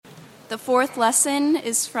The fourth lesson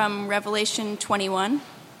is from Revelation 21.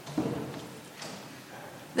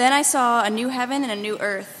 Then I saw a new heaven and a new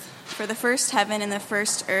earth, for the first heaven and the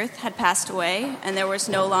first earth had passed away, and there was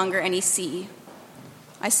no longer any sea.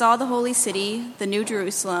 I saw the holy city, the new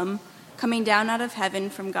Jerusalem, coming down out of heaven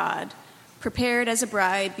from God, prepared as a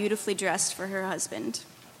bride beautifully dressed for her husband.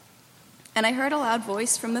 And I heard a loud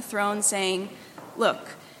voice from the throne saying,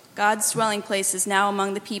 "Look, God's dwelling place is now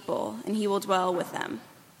among the people, and he will dwell with them.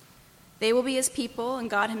 They will be his people,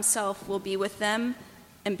 and God himself will be with them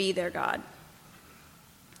and be their God.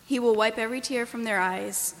 He will wipe every tear from their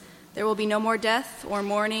eyes. There will be no more death or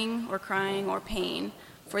mourning or crying or pain,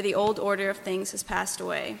 for the old order of things has passed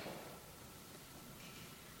away."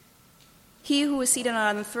 He who was seated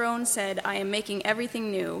on the throne said, "I am making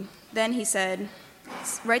everything new." Then he said,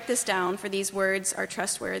 "Write this down, for these words are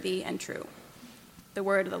trustworthy and true." The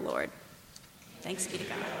word of the Lord. Thanks be to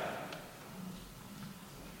God.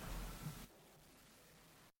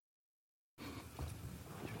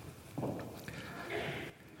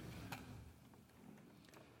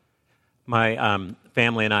 My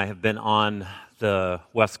family and I have been on the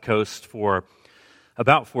West Coast for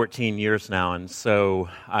about 14 years now, and so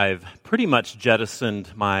I've pretty much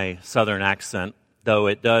jettisoned my Southern accent, though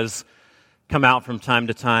it does come out from time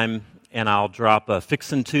to time, and I'll drop a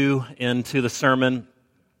fixin' to into the sermon,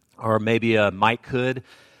 or maybe a might could,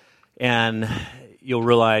 and you'll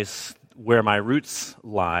realize where my roots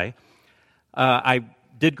lie. I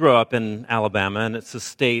did grow up in Alabama, and it's a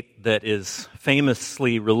state that is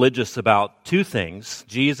famously religious about two things,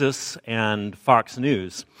 Jesus and Fox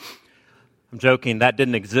News. I'm joking, that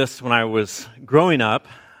didn't exist when I was growing up.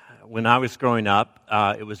 When I was growing up,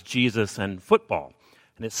 it was Jesus and football,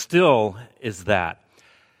 and it still is that.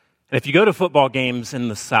 And if you go to football games in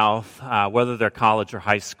the South, whether they're college or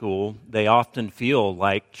high school, they often feel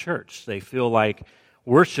like church. They feel like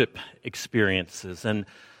worship experiences, and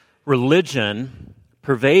religion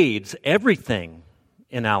pervades everything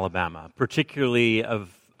in Alabama, particularly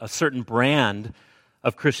of a certain brand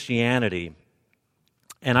of Christianity.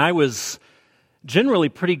 And I was generally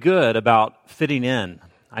pretty good about fitting in.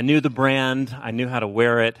 I knew the brand, I knew how to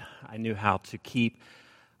wear it, I knew how to keep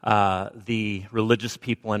the religious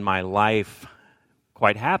people in my life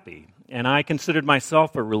quite happy. And I considered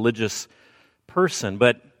myself a religious person,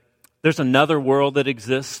 but there's another world that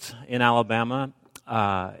exists in Alabama,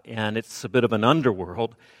 and it's a bit of an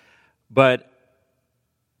underworld, but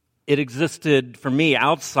it existed for me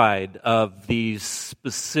outside of these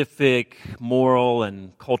specific moral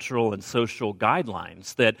and cultural and social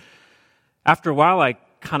guidelines that after a while I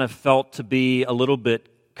kind of felt to be a little bit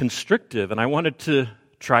constrictive, and I wanted to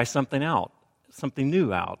try something out, something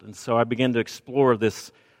new out. And so I began to explore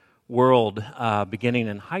this world beginning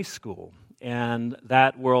in high school, and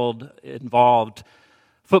that world involved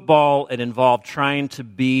football. It involved trying to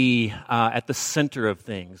be at the center of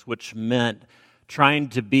things, which meant trying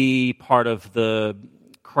to be part of the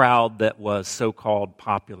crowd that was so-called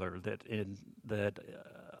popular, that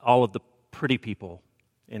all of the pretty people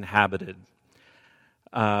inhabited.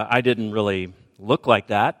 I didn't really look like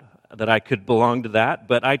that I could belong to that,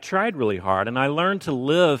 but I tried really hard, and I learned to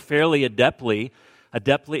live fairly adeptly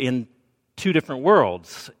in two different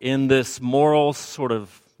worlds, in this moral, sort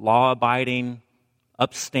of law-abiding,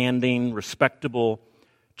 upstanding, respectable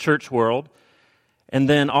church world, and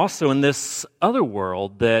then also in this other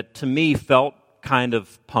world that to me felt kind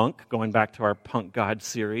of punk, going back to our Punk God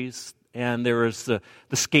series, and there was the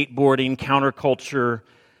skateboarding counterculture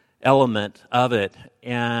element of it,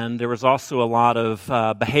 and there was also a lot of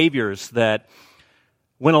behaviors that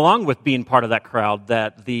went along with being part of that crowd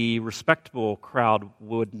that the respectable crowd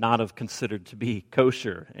would not have considered to be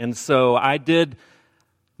kosher. And so I did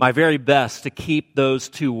my very best to keep those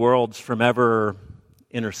two worlds from ever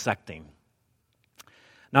intersecting.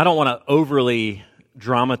 Now, I don't want to overly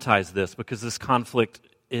dramatize this because this conflict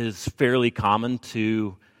is fairly common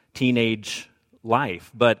to teenage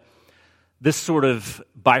life, but this sort of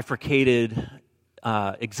bifurcated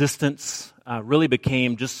existence really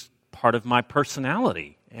became just part of my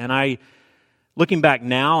personality. And looking back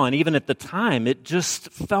now, and even at the time, it just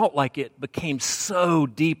felt like it became so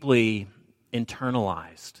deeply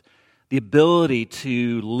internalized. The ability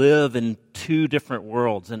to live in two different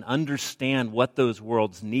worlds and understand what those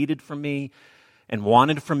worlds needed from me and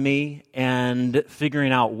wanted from me, and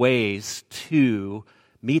figuring out ways to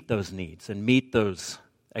meet those needs and meet those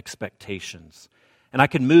expectations. And I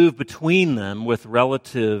could move between them with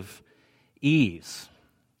relative ease.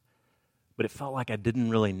 But it felt like I didn't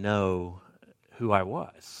really know who I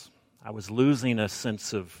was. I was losing a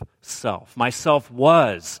sense of self. Myself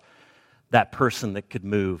was that person that could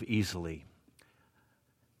move easily.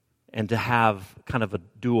 and to have kind of a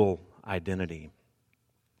dual identity.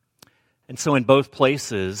 And so in both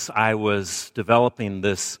places, I was developing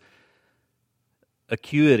this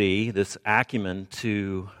acuity, this acumen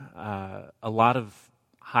to a lot of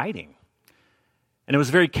hiding. And it was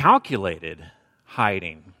very calculated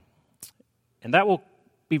hiding. And that will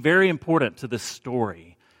be very important to this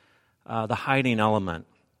story, the hiding element.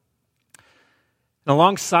 And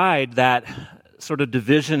alongside that sort of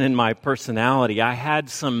division in my personality, I had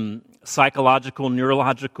some psychological,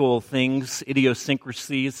 neurological things,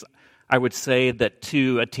 idiosyncrasies, I would say, that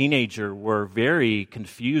to a teenager were very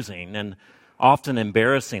confusing and often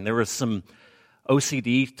embarrassing. There was some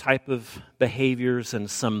OCD type of behaviors and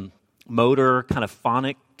some motor kind of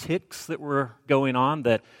phonic tics that were going on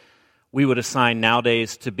that we would assign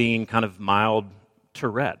nowadays to being kind of mild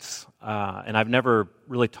Tourette's. And I've never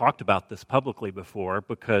really talked about this publicly before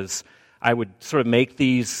because I would sort of make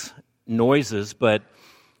these noises, but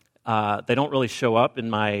they don't really show up in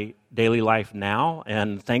my daily life now,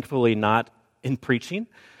 and thankfully not in preaching.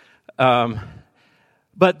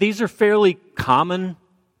 But these are fairly common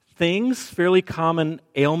things, fairly common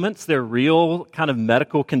ailments. They're real kind of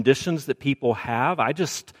medical conditions that people have. I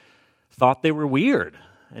just thought they were weird.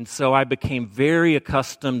 And so I became very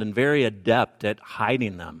accustomed and very adept at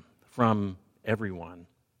hiding them from everyone.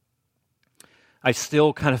 I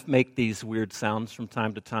still kind of make these weird sounds from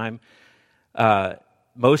time to time,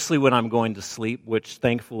 mostly when I'm going to sleep, which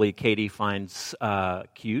thankfully Katie finds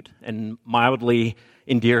cute and mildly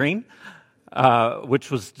endearing,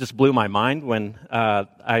 which was just blew my mind when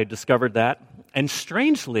I discovered that. And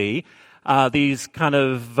strangely, these kind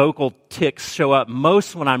of vocal tics show up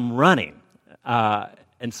most when I'm running,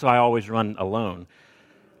 and so I always run alone.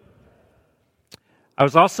 I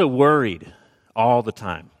was also worried all the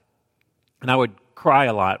time, and I would cry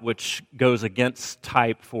a lot, which goes against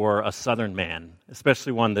type for a Southern man,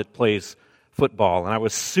 especially one that plays football. And I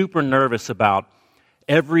was super nervous about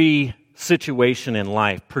every situation in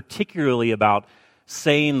life, particularly about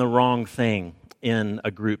saying the wrong thing in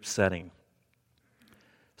a group setting.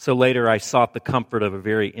 So later I sought the comfort of a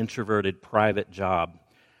very introverted private job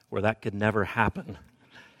where that could never happen.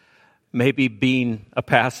 Maybe being a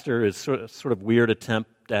pastor is sort of weird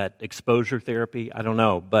attempt at exposure therapy. I don't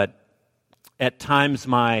know. But at times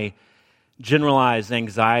my generalized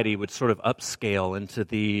anxiety would sort of upscale into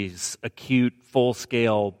these acute,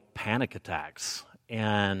 full-scale panic attacks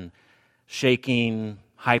and shaking,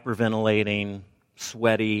 hyperventilating,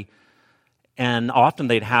 sweaty. And often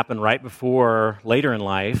they'd happen right before, later in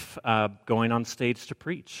life, going on stage to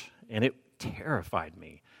preach. And it terrified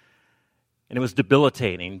me. And it was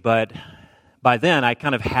debilitating, but by then I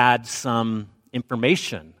kind of had some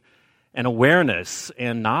information and awareness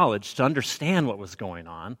and knowledge to understand what was going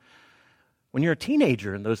on. When you're a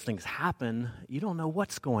teenager and those things happen, you don't know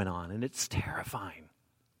what's going on, and it's terrifying.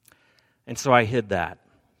 And so I hid that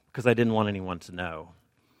because I didn't want anyone to know.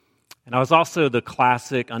 And I was also the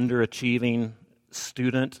classic underachieving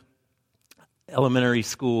student. Elementary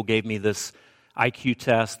school gave me this IQ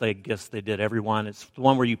test. I guess they did everyone. It's the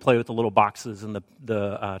one where you play with the little boxes and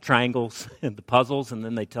the triangles and the puzzles, and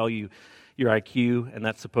then they tell you your IQ, and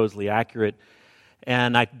that's supposedly accurate.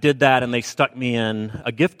 And I did that, and they stuck me in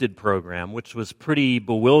a gifted program, which was pretty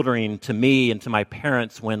bewildering to me and to my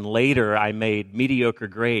parents when later I made mediocre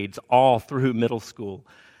grades all through middle school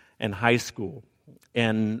and high school,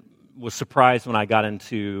 and was surprised when I got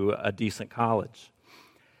into a decent college.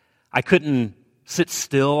 I couldn't sit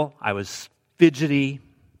still. I was fidgety,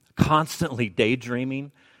 constantly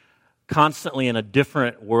daydreaming, constantly in a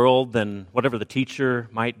different world than whatever the teacher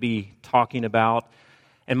might be talking about.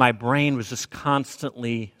 And my brain was just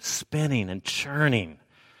constantly spinning and churning.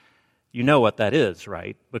 You know what that is,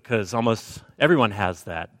 right? Because almost everyone has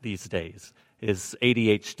that these days, is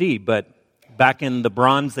ADHD. But back in the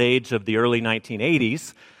Bronze Age of the early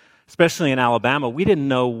 1980s, especially in Alabama, we didn't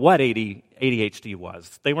know what ADHD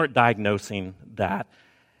was. They weren't diagnosing that.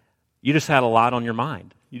 You just had a lot on your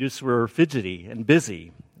mind. You just were fidgety and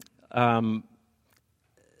busy.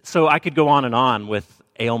 So I could go on with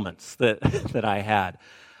ailments that I had.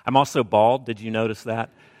 I'm also bald. Did you notice that?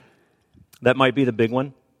 That might be the big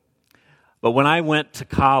one. But when I went to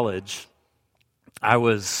college, I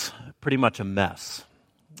was pretty much a mess.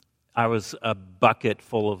 I was a bucket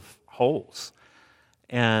full of holes.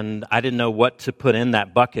 And I didn't know what to put in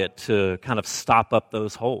that bucket to kind of stop up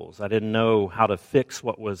those holes. I didn't know how to fix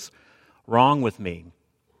what was wrong with me.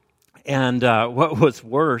 And what was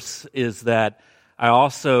worse is that I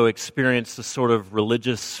also experienced a sort of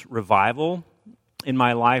religious revival in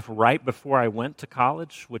my life right before I went to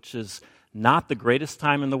college, which is not the greatest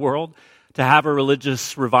time in the world to have a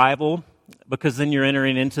religious revival because then you're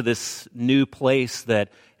entering into this new place that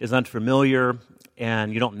is unfamiliar,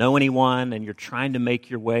 and you don't know anyone, and you're trying to make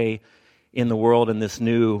your way in the world in this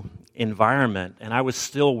new environment. And I was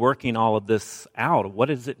still working all of this out. What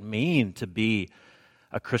does it mean to be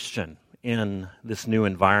a Christian in this new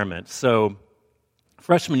environment? So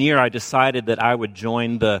freshman year, I decided that I would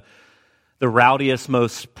join the rowdiest,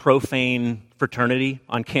 most profane fraternity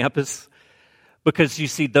on campus, because you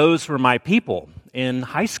see, those were my people in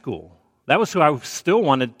high school. That was who I still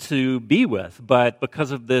wanted to be with, but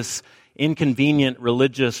because of this inconvenient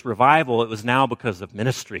religious revival, it was now because of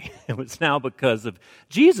ministry. It was now because of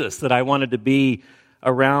Jesus that I wanted to be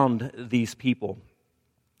around these people.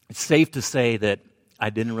 It's safe to say that I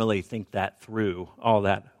didn't really think that through all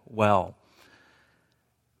that well.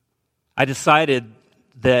 I decided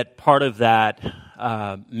that part of that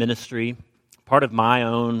ministry, part of my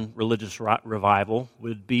own religious revival,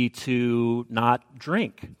 would be to not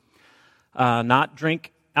drink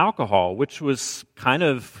alcohol, which was kind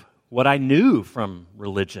of what I knew from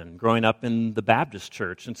religion growing up in the Baptist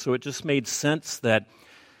church. And so it just made sense that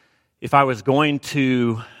if I was going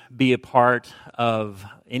to be a part of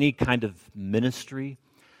any kind of ministry,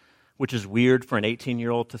 which is weird for an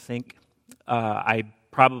 18-year-old to think, I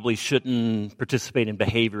probably shouldn't participate in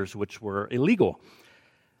behaviors which were illegal.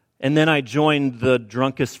 And then I joined the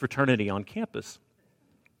drunkest fraternity on campus.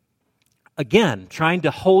 Again, trying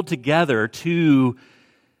to hold together two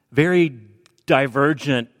very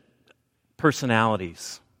divergent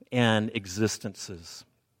personalities and existences.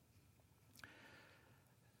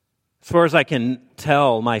 As far as I can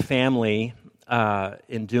tell, my family,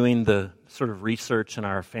 in doing the sort of research in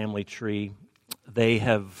our family tree, they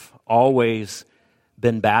have always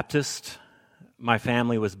been Baptist. My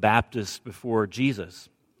family was Baptist before Jesus.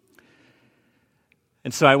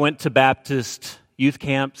 And so I went to Baptist youth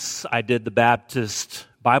camps. I did the Baptist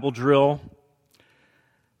Bible drill.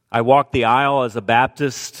 I walked the aisle as a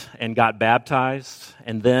Baptist and got baptized.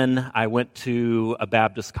 And then I went to a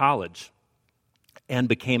Baptist college and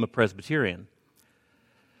became a Presbyterian,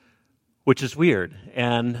 which is weird.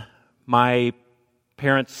 And my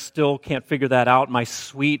parents still can't figure that out. My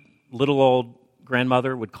sweet little old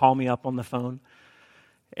grandmother would call me up on the phone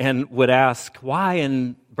and would ask, why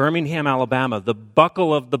in Birmingham, Alabama, the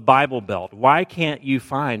buckle of the Bible Belt, why can't you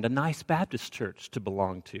find a nice Baptist church to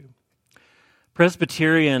belong to?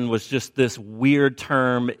 Presbyterian was just this weird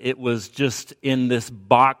term. It was just in this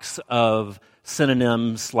box of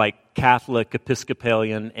synonyms like Catholic,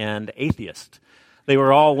 Episcopalian, and atheist. They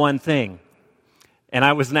were all one thing, and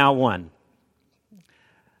I was now one.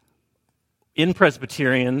 In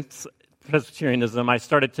Presbyterianism, I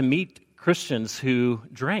started to meet Christians who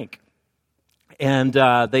drank, and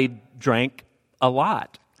they drank a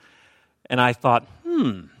lot. And I thought,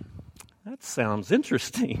 that sounds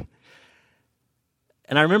interesting.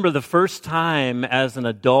 And I remember the first time as an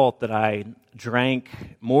adult that I drank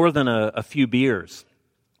more than a few beers.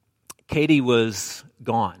 Katie was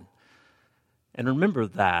gone. And remember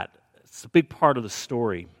that. It's a big part of the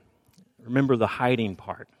story. Remember the hiding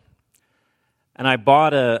part. And I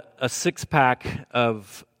bought a six-pack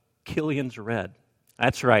of Killian's Red.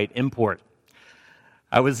 That's right, import.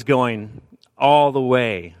 I was going all the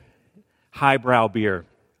way, highbrow beer.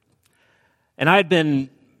 And I had been,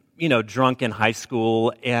 drunk in high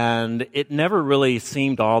school, and it never really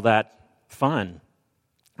seemed all that fun.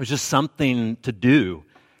 It was just something to do.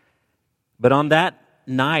 But on that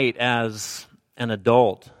night as an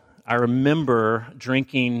adult, I remember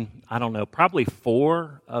drinking, probably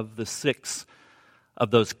 4 of the 6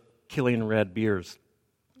 of those Killian Red beers.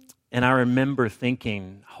 And I remember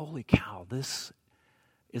thinking, holy cow, this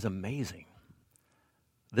is amazing.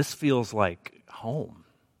 This feels like home.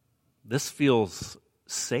 This feels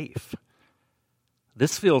safe.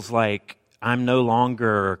 This feels like I'm no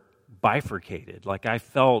longer bifurcated, like I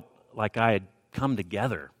felt like I had come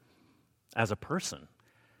together as a person.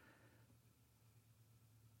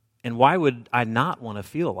 And why would I not want to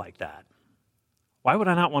feel like that? Why would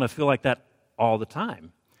I not want to feel like that all the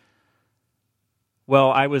time?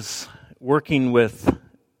 Well, I was working with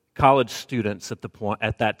college students at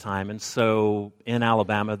that time, and so in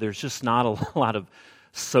Alabama, there's just not a lot of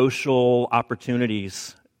social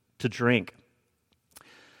opportunities to drink.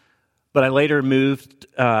 But I later moved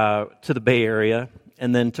to the Bay Area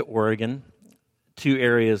and then to Oregon, 2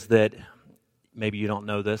 areas that, maybe you don't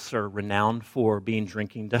know this, are renowned for being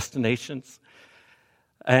drinking destinations.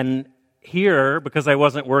 And here, because I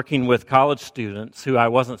wasn't working with college students who I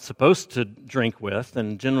wasn't supposed to drink with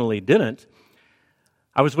and generally didn't,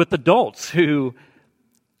 I was with adults who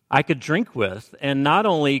I could drink with, and not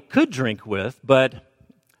only could drink with, but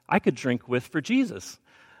I could drink with for Jesus.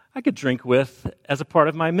 I could drink with as a part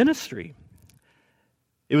of my ministry.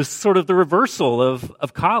 It was sort of the reversal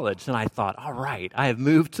of college, and I thought, all right, I have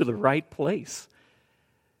moved to the right place.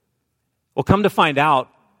 Well, come to find out,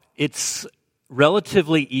 it's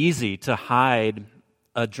relatively easy to hide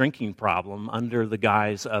a drinking problem under the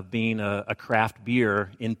guise of being a craft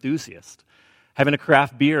beer enthusiast, having a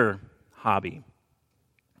craft beer hobby.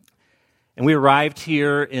 And we arrived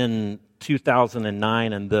here in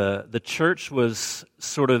 2009, and the church was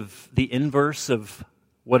sort of the inverse of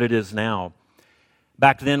what it is now.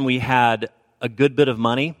 Back then, we had a good bit of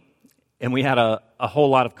money, and we had a whole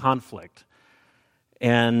lot of conflict.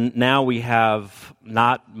 And now we have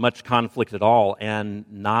not much conflict at all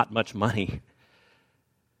and not much money.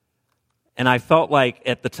 And I felt like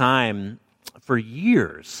at the time, for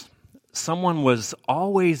years, someone was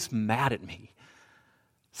always mad at me.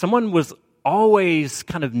 Someone was always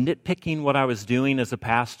kind of nitpicking what I was doing as a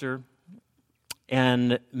pastor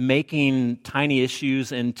and making tiny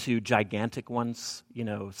issues into gigantic ones,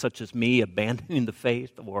 such as me abandoning the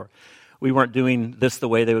faith, or we weren't doing this the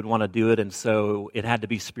way they would want to do it, and so it had to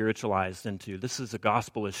be spiritualized into, this is a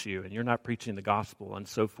gospel issue, and you're not preaching the gospel, and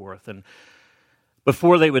so forth. And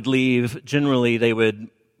before they would leave, generally they would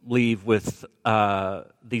leave with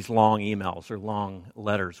these long emails or long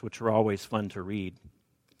letters, which were always fun to read.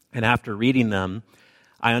 And after reading them,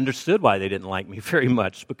 I understood why they didn't like me very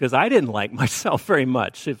much, because I didn't like myself very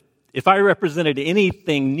much. If I represented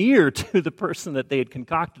anything near to the person that they had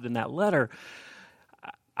concocted in that letter,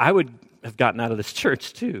 I would have gotten out of this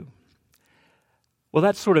church too. Well,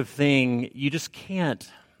 that sort of thing, you just can't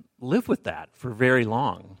live with that for very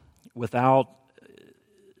long without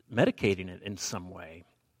medicating it in some way.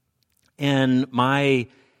 And my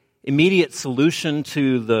immediate solution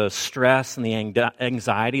to the stress and the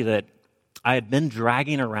anxiety that I had been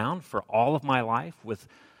dragging around for all of my life with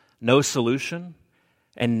no solution,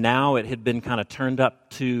 and now it had been kind of turned up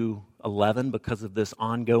to 11 because of this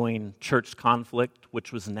ongoing church conflict,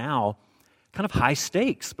 which was now kind of high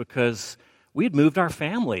stakes because we had moved our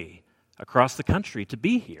family across the country to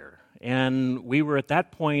be here. And we were at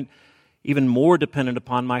that point even more dependent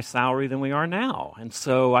upon my salary than we are now. And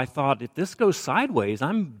so I thought, if this goes sideways,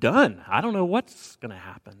 I'm done. I don't know what's going to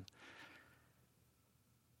happen.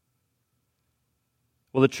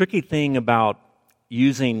 Well, the tricky thing about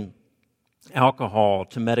using alcohol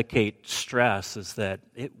to medicate stress is that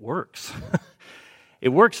it works. It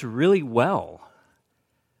works really well.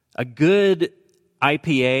 A good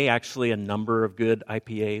IPA, actually a number of good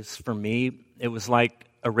IPAs for me, it was like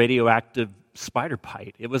a radioactive spider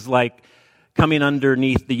bite. It was like coming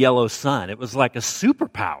underneath the yellow sun. It was like a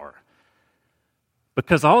superpower.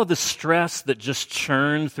 Because all of the stress that just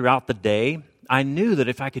churned throughout the day, I knew that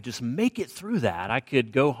if I could just make it through that, I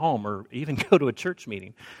could go home or even go to a church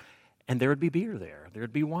meeting, and there would be beer there. There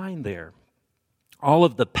would be wine there. All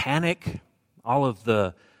of the panic, all of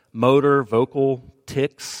the motor, vocal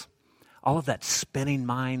tics, all of that spinning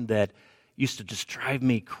mind that used to just drive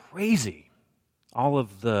me crazy, all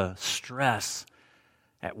of the stress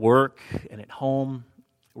at work and at home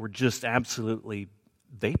were just absolutely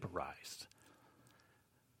vaporized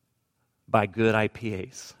by good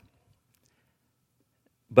IPAs.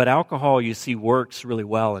 But alcohol, you see, works really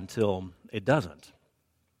well until it doesn't.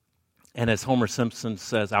 And as Homer Simpson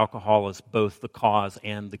says, alcohol is both the cause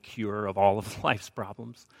and the cure of all of life's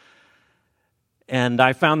problems. And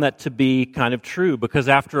I found that to be kind of true, because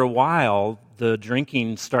after a while, the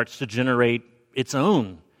drinking starts to generate its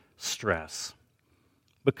own stress.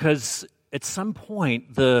 Because at some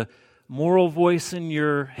point, the moral voice in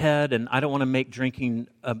your head, and I don't want to make drinking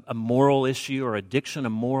a moral issue or addiction a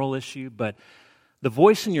moral issue, but the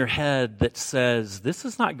voice in your head that says, this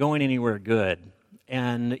is not going anywhere good,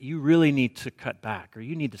 and you really need to cut back, or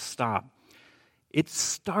you need to stop, it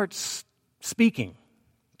starts speaking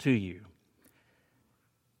to you.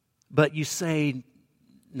 But you say,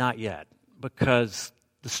 not yet, because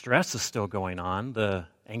the stress is still going on, the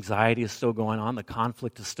anxiety is still going on, the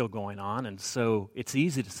conflict is still going on, and so it's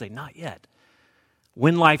easy to say, not yet.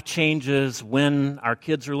 When life changes, when our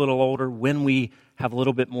kids are a little older, when we have a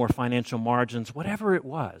little bit more financial margins, whatever it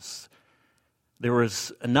was, there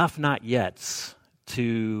was enough not yets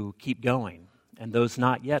to keep going. And those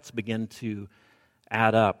not yets begin to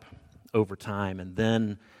add up over time, and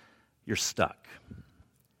then you're stuck.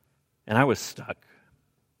 And I was stuck.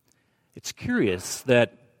 It's curious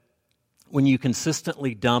that when you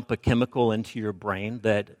consistently dump a chemical into your brain,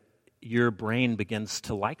 that your brain begins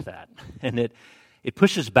to like that. And it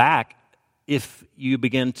pushes back if you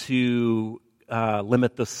begin to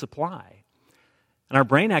limit the supply. And our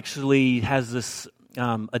brain actually has this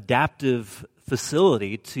adaptive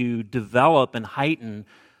facility to develop and heighten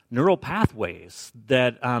neural pathways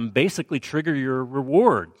that basically trigger your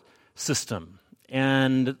reward system.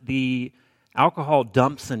 And the alcohol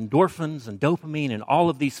dumps endorphins and dopamine and all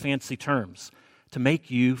of these fancy terms to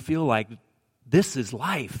make you feel like this is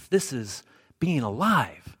life, this is being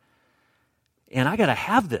alive. And I got to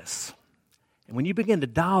have this. And when you begin to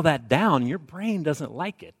dial that down, your brain doesn't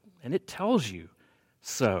like it, and it tells you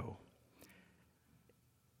so.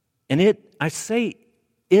 And I say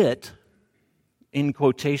it in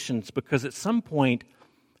quotations because at some point,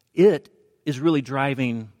 it is really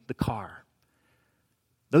driving the car.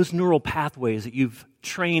 Those neural pathways that you've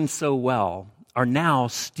trained so well are now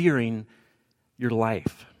steering your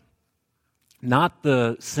life. Not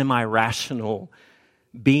the semi-rational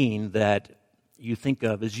being that you think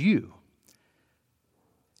of as you.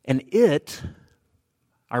 And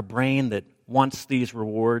our brain that wants these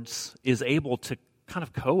rewards, is able to kind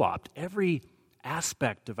of co-opt every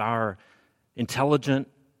aspect of our intelligent,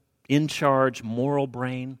 in-charge, moral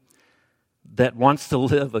brain that wants to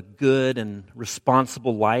live a good and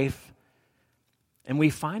responsible life. And we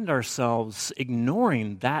find ourselves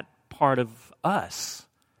ignoring that part of us,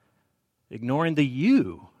 ignoring the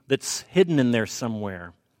you that's hidden in there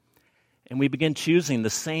somewhere. And we begin choosing the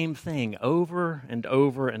same thing over and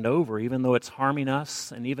over and over, even though it's harming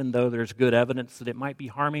us, and even though there's good evidence that it might be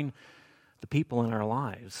harming the people in our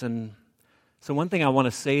lives. And so one thing I want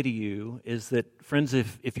to say to you is that, friends,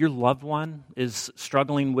 if your loved one is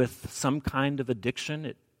struggling with some kind of addiction,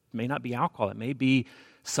 it may not be alcohol, it may be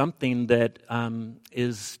something that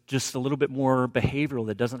is just a little bit more behavioral,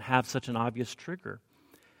 that doesn't have such an obvious trigger.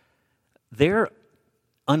 Their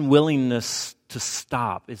unwillingness to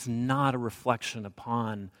stop is not a reflection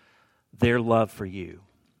upon their love for you.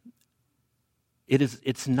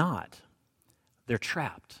 It's not. They're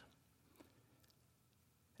trapped.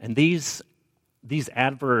 And these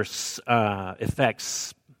adverse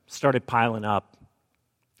effects started piling up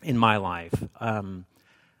in my life.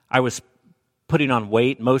 I was putting on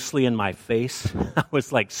weight, mostly in my face. I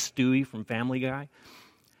was like Stewie from Family Guy.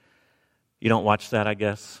 You don't watch that, I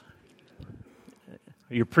guess?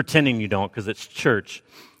 You're pretending you don't because it's church.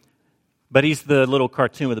 But he's the little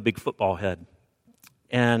cartoon with a big football head.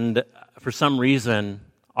 And for some reason,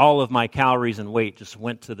 all of my calories and weight just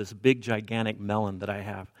went to this big, gigantic melon that I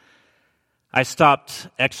have. I stopped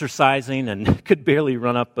exercising and could barely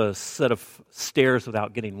run up a set of stairs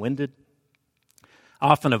without getting winded. I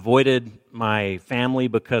often avoided my family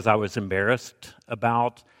because I was embarrassed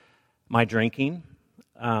about my drinking.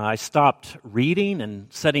 I stopped reading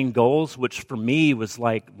and setting goals, which for me was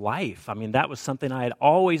like life. I mean, that was something I had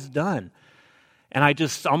always done. And I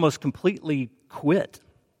just almost completely quit.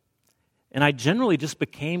 And I generally just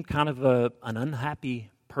became kind of an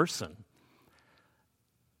unhappy person.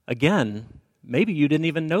 Again, maybe you didn't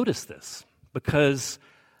even notice this, because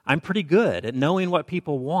I'm pretty good at knowing what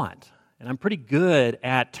people want. And I'm pretty good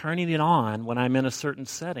at turning it on when I'm in a certain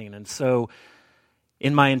setting. And so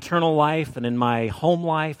in my internal life and in my home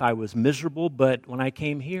life, I was miserable, but when I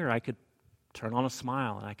came here, I could turn on a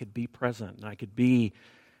smile, and I could be present, and I could be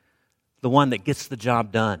the one that gets the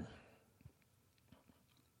job done.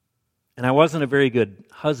 And I wasn't a very good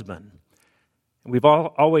husband. And we've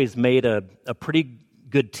always made a pretty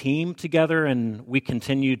good team together, and we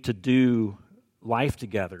continued to do life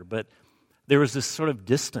together. But there was this sort of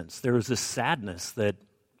distance. There was this sadness that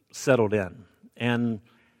settled in. And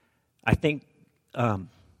I think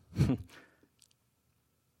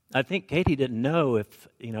Katie didn't know if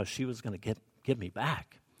she was going to get me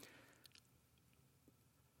back.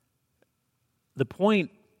 The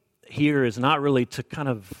point here is not really to kind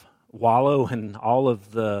of wallow in all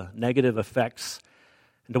of the negative effects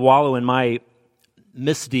and to wallow in my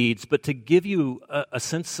misdeeds, but to give you a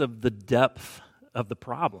sense of the depth of the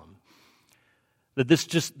problem. That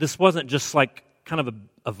this wasn't just like kind of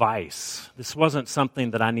a vice. This wasn't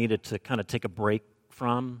something that I needed to kind of take a break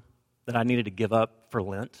from, that I needed to give up for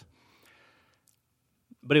Lent.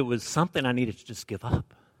 But it was something I needed to just give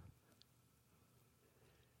up.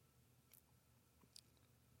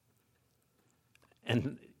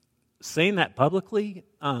 And saying that publicly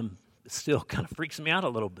still kind of freaks me out a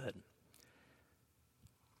little bit.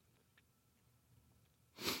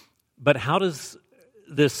 But how does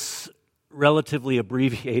this relatively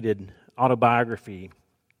abbreviated autobiography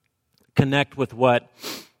connect with what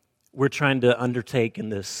we're trying to undertake in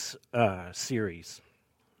this series?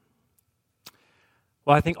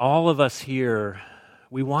 Well, I think all of us here,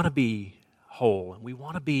 we want to be whole, and we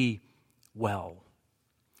want to be well.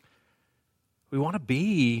 We want to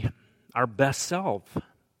be our best self.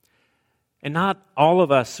 And not all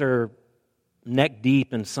of us are neck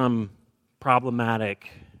deep in some problematic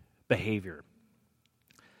behavior.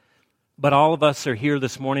 But all of us are here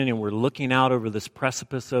this morning and we're looking out over this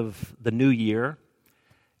precipice of the new year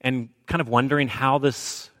and kind of wondering how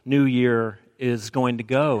this new year is going to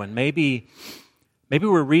go. And maybe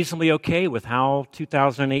we're reasonably okay with how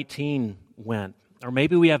 2018 went. Or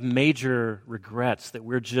maybe we have major regrets that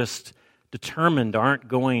we're just determined aren't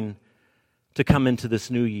going to come into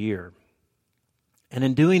this new year. And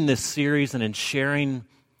in doing this series and in sharing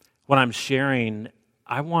what I'm sharing,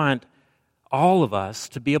 I want all of us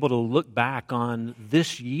to be able to look back on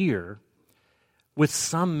this year with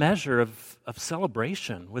some measure of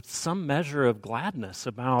celebration, with some measure of gladness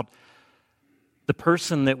about the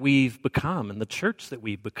person that we've become and the church that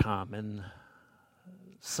we've become, and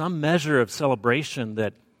some measure of celebration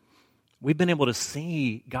that we've been able to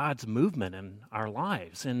see God's movement in our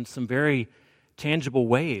lives in some very tangible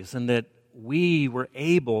ways, and that we were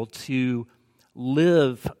able to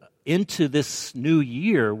live into this new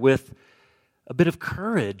year with a bit of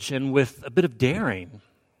courage and with a bit of daring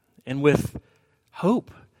and with hope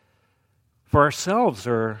for ourselves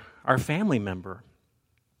or our family member.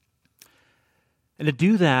 And to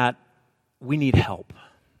do that, we need help.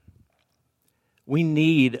 We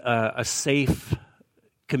need a safe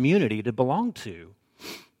community to belong to.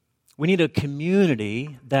 We need a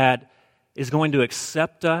community that is going to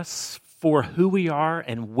accept us for who we are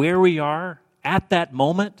and where we are at that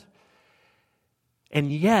moment, and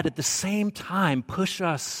yet at the same time push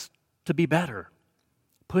us to be better,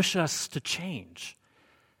 push us to change.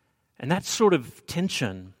 And that sort of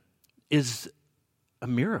tension is a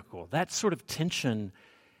miracle. That sort of tension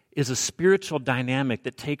is a spiritual dynamic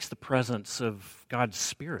that takes the presence of God's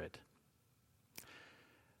Spirit.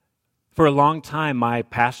 For a long time, my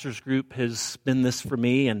pastor's group has been this for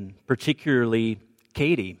me, and particularly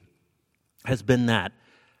Katie has been that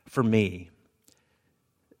for me.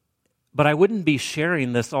 But I wouldn't be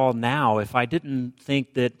sharing this all now if I didn't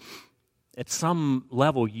think that at some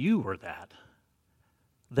level you were that.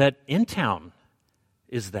 That InTown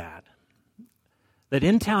is that. That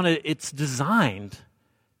InTown, it's designed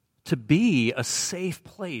to be a safe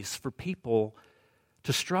place for people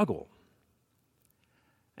to struggle.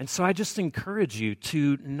 And so I just encourage you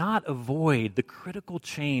to not avoid the critical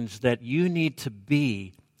change that you need to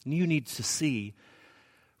be, you need to see,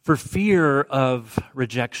 for fear of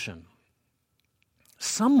rejection.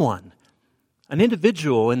 Someone, an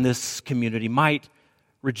individual in this community might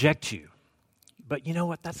reject you. But you know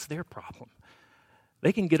what? That's their problem.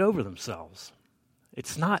 They can get over themselves.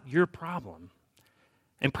 It's not your problem.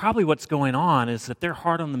 And probably what's going on is that they're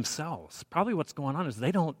hard on themselves. Probably what's going on is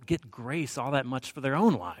they don't get grace all that much for their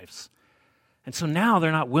own lives. And so now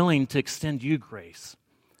they're not willing to extend you grace.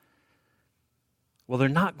 Well, they're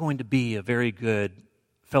not going to be a very good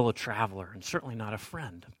fellow traveler and certainly not a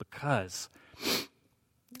friend because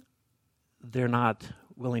they're not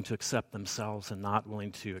willing to accept themselves and not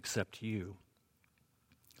willing to accept you.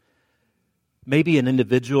 Maybe an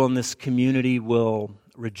individual in this community will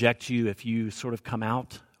reject you if you sort of come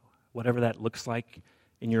out, whatever that looks like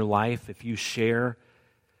in your life, if you share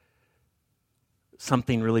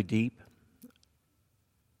something really deep.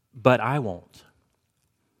 But I won't.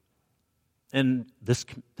 And this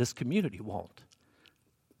community won't.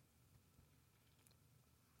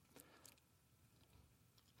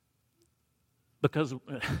 Because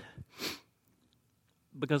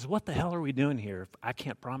what the hell are we doing here if I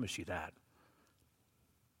can't promise you that?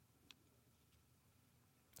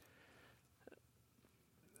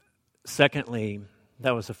 Secondly,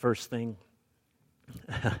 that was the first thing.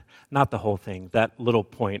 Not the whole thing. That little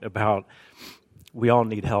point about we all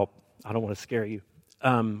need help. I don't want to scare you.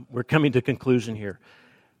 We're coming to a conclusion here.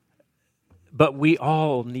 But we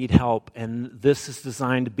all need help, and this is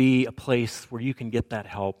designed to be a place where you can get that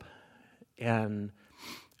help. And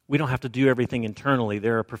we don't have to do everything internally.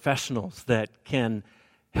 There are professionals that can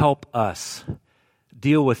help us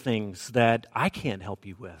deal with things that I can't help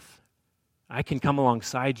you with. I can come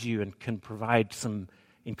alongside you and can provide some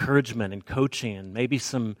encouragement and coaching and maybe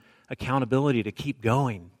some accountability to keep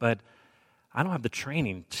going. But I don't have the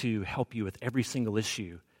training to help you with every single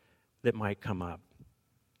issue that might come up.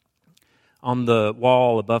 On the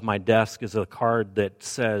wall above my desk is a card that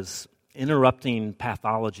says, "Interrupting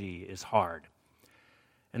pathology is hard."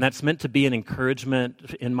 And that's meant to be an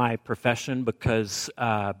encouragement in my profession because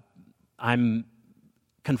I'm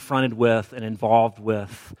confronted with and involved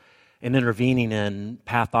with and intervening in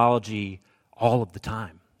pathology all of the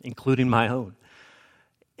time, including my own.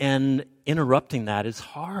 And interrupting that is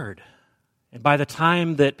hard. And by the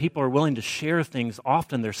time that people are willing to share things,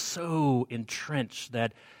 often they're so entrenched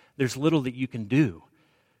that there's little that you can do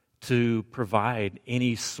to provide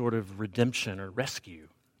any sort of redemption or rescue.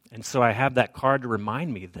 And so I have that card to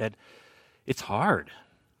remind me that it's hard,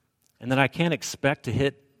 and that I can't expect to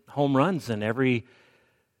hit home runs in every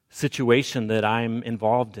situation that I'm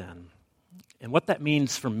involved in. And what that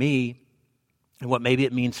means for me, and what maybe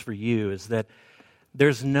it means for you, is that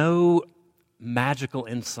there's no magical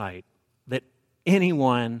insight that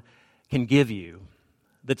anyone can give you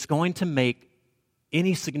that's going to make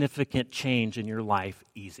any significant change in your life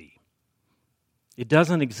easy. It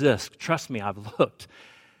doesn't exist. Trust me, I've looked.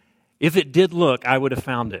 If it did look, I would have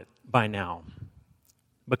found it by now.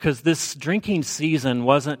 Because this drinking season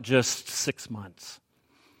wasn't just 6 months,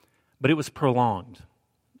 but it was prolonged.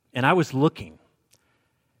 And I was looking.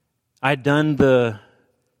 I'd done the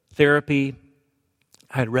therapy,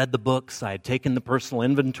 I had read the books, I had taken the personal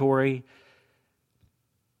inventory.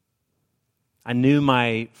 I knew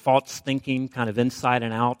my thoughts thinking kind of inside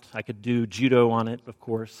and out. I could do judo on it, of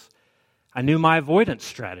course. I knew my avoidance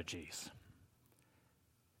strategies.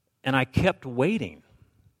 And I kept waiting.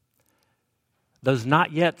 Those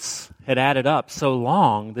not yets had added up so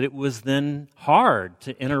long that it was then hard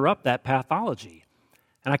to interrupt that pathology.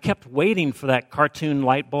 And I kept waiting for that cartoon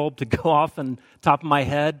light bulb to go off on top of my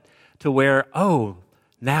head to where, oh,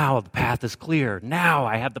 now the path is clear. Now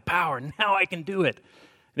I have the power. Now I can do it.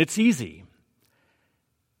 And it's easy.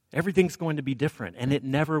 Everything's going to be different. And it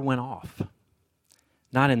never went off.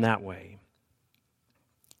 Not in that way.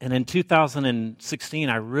 And in 2016,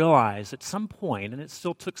 I realized at some point, and it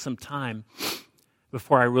still took some time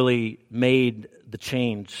before I really made the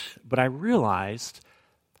change, but I realized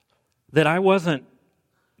that I wasn't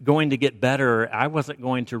going to get better. I wasn't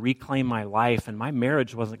going to reclaim my life, and my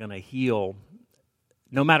marriage wasn't going to heal.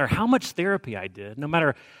 No matter how much therapy I did, no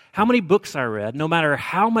matter how many books I read, no matter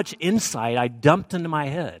how much insight I dumped into my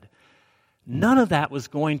head, none of that was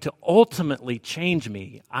going to ultimately change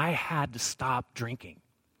me. I had to stop drinking.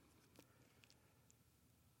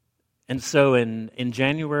 And so in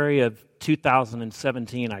January of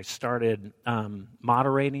 2017, I started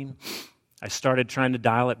moderating. I started trying to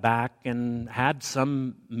dial it back and had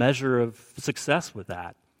some measure of success with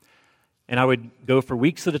that. And I would go for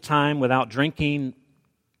weeks at a time without drinking,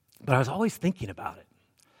 but I was always thinking about it.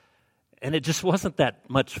 And it just wasn't that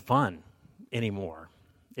much fun anymore.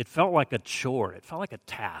 It felt like a chore. It felt like a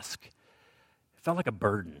task. It felt like a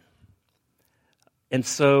burden. And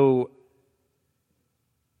so,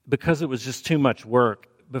 because it was just too much work,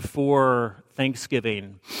 before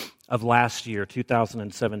Thanksgiving of last year,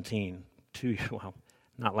 2017,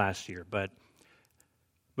 not last year, but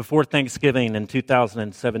before Thanksgiving in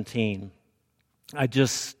 2017, I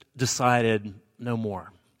just decided no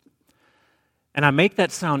more. And I make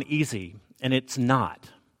that sound easy, and it's not.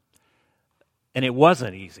 And it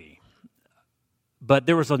wasn't easy. But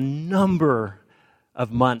there was a number of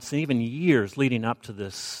months and even years leading up to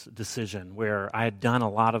this decision where I had done a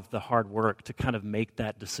lot of the hard work to kind of make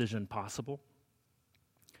that decision possible.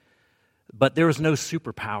 But there was no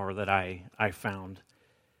superpower that I found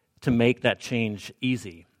to make that change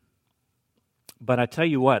easy. But I tell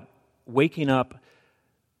you what, waking up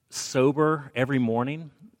sober every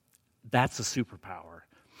morning, that's a superpower.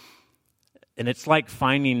 And it's like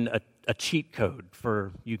finding a cheat code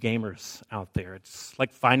for you gamers out there. It's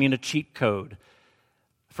like finding a cheat code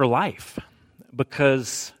for life,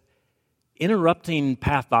 because interrupting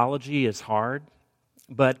pathology is hard,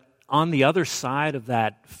 but on the other side of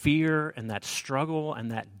that fear and that struggle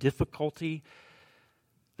and that difficulty,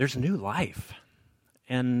 there's new life.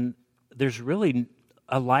 And there's really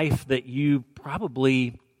a life that you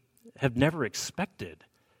probably have never expected.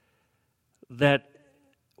 That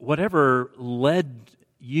whatever led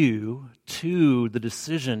you to the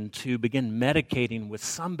decision to begin medicating with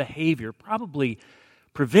some behavior probably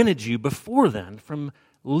prevented you before then from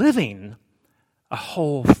living a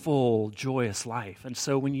whole, full, joyous life. And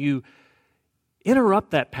so when you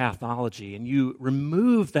interrupt that pathology and you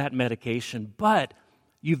remove that medication, but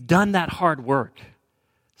you've done that hard work,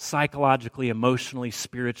 psychologically, emotionally,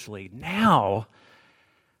 spiritually, now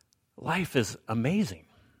life is amazing.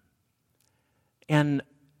 And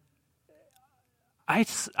I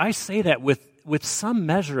say that with some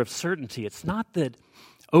measure of certainty. It's not that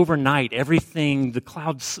overnight everything, the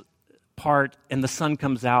clouds part and the sun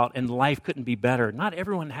comes out and life couldn't be better. Not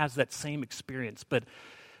everyone has that same experience, but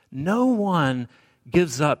no one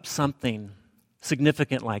gives up something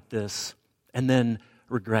significant like this and then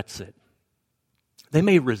regrets it. They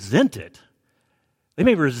may resent it. They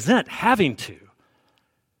may resent having to.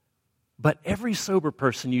 But every sober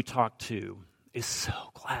person you talk to is so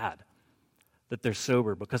glad that they're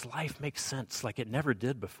sober because life makes sense like it never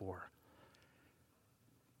did before.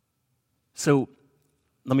 So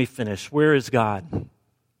let me finish. Where is God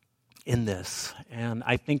in this? And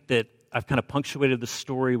I think that I've kind of punctuated the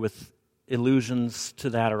story with allusions to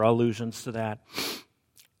that.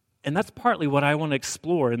 And that's partly what I want to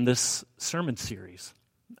explore in this sermon series.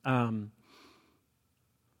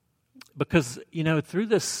 Because, through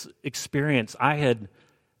this experience, I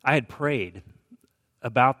had prayed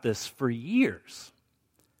about this for years.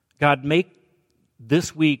 God, make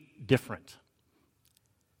this week different.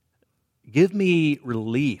 Give me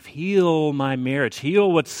relief. Heal my marriage.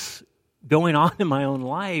 Heal what's going on in my own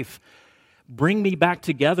life. Bring me back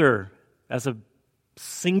together as a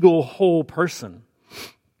single whole person.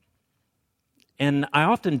 And I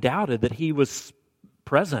often doubted that he was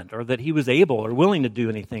present or that he was able or willing to do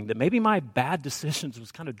anything, that maybe my bad decisions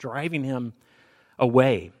was kind of driving him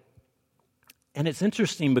away. And it's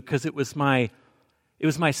interesting because it was my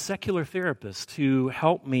secular therapist who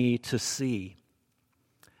helped me to see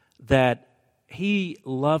that he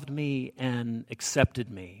loved me and accepted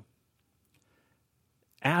me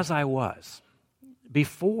as I was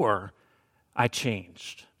before I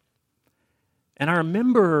changed. And I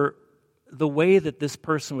remember the way that this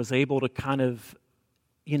person was able to kind of,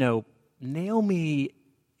 nail me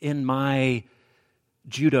in my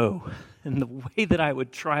judo and the way that I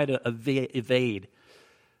would try to evade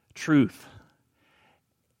truth.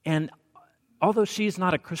 And although she's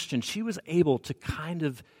not a Christian, she was able to kind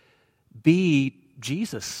of be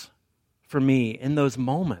Jesus for me in those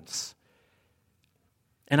moments.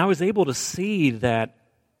 And I was able to see that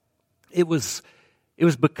it was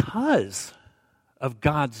because of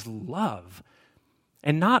God's love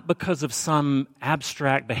and not because of some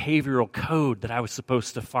abstract behavioral code that I was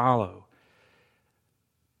supposed to follow.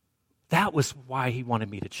 That was why he wanted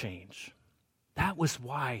me to change. That was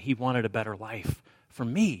why he wanted a better life for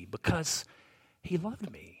me, because he loved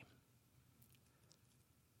me.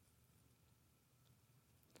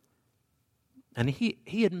 And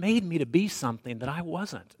he had made me to be something that I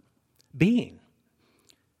wasn't being.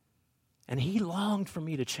 And he longed for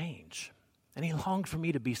me to change. And he longed for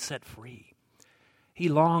me to be set free. He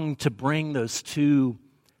longed to bring those two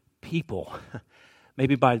people,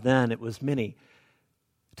 maybe by then it was many,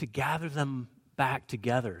 to gather them back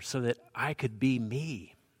together so that I could be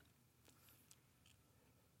me.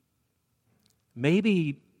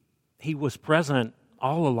 Maybe he was present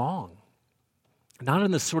all along, not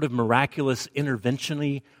in the sort of miraculous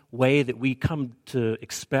intervention-y way that we come to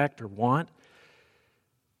expect or want,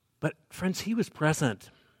 but friends, he was present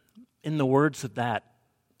in the words of that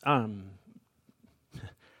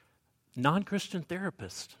non-Christian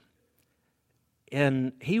therapist.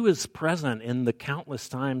 And he was present in the countless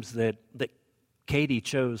times that Katie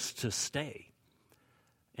chose to stay.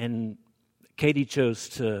 And Katie chose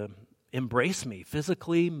to embrace me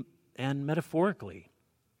physically and metaphorically.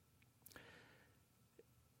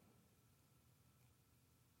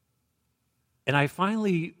 And I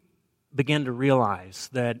finally began to realize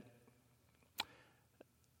that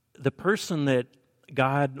the person that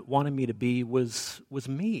God wanted me to be was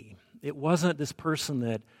me. It wasn't this person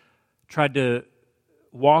that tried to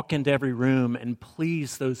walk into every room and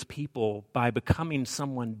please those people by becoming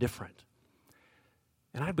someone different.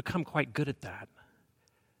 And I'd become quite good at that.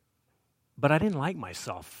 But I didn't like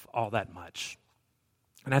myself all that much.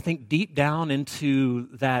 And I think deep down into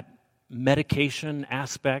that medication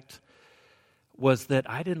aspect was that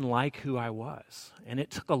I didn't like who I was. And it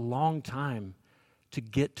took a long time to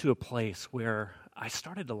get to a place where I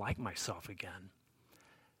started to like myself again.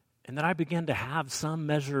 And then I began to have some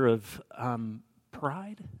measure of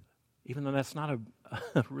pride, even though that's not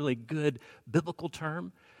a really good biblical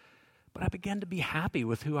term. But I began to be happy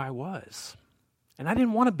with who I was. And I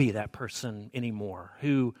didn't want to be that person anymore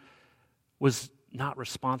who was not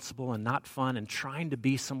responsible and not fun and trying to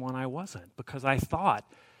be someone I wasn't, because I thought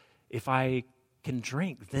if I can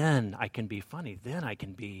drink, then I can be funny, then I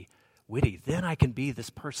can be witty, then I can be this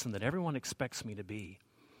person that everyone expects me to be.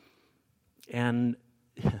 And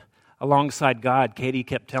alongside God, Katie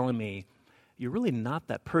kept telling me, you're really not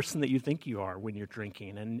that person that you think you are when you're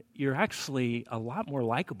drinking, and you're actually a lot more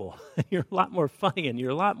likable, you're a lot more funny, and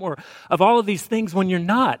you're a lot more of all of these things when you're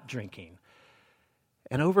not drinking.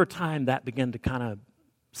 And over time, that began to kind of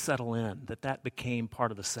settle in, that became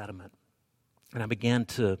part of the sediment. And I began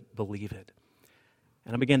to believe it.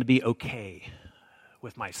 And I began to be okay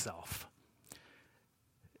with myself.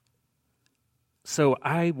 So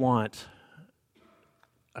I'm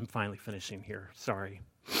finally finishing here, sorry.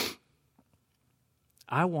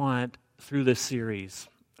 I want, through this series,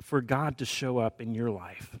 for God to show up in your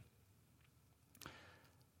life.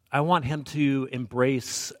 I want him to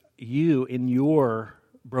embrace you in your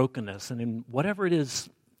brokenness and in whatever it is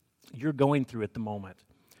you're going through at the moment.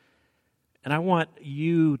 And I want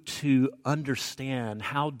you to understand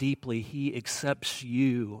how deeply he accepts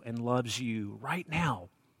you and loves you right now.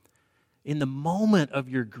 In the moment of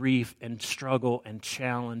your grief and struggle and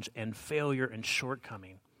challenge and failure and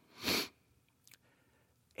shortcoming.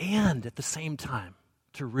 And at the same time,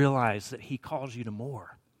 to realize that he calls you to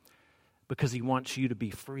more because he wants you to be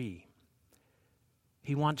free.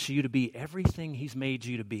 He wants you to be everything he's made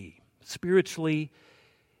you to be, spiritually,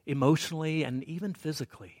 emotionally, and even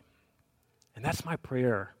physically. And that's my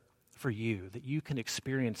prayer for you, that you can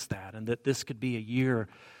experience that and that this could be a year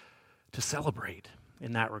to celebrate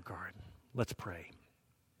in that regard. Let's pray.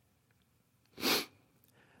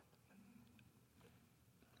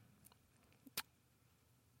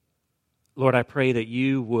 Lord, I pray that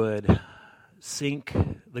you would sink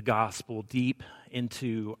the gospel deep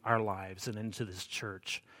into our lives and into this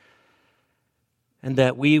church, and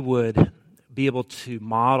that we would be able to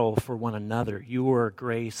model for one another your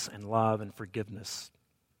grace and love and forgiveness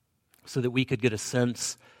so that we could get a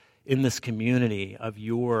sense in this community of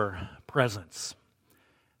your presence.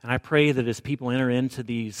 And I pray that as people enter into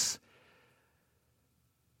these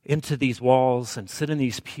walls and sit in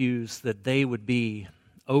these pews, that they would be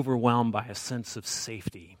overwhelmed by a sense of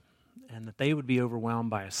safety and that they would be overwhelmed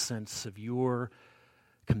by a sense of your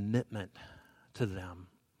commitment to them.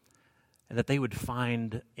 And that they would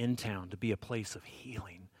find InTown to be a place of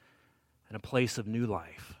healing and a place of new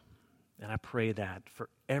life. And I pray that for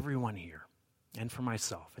everyone here and for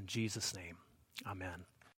myself. In Jesus' name, amen.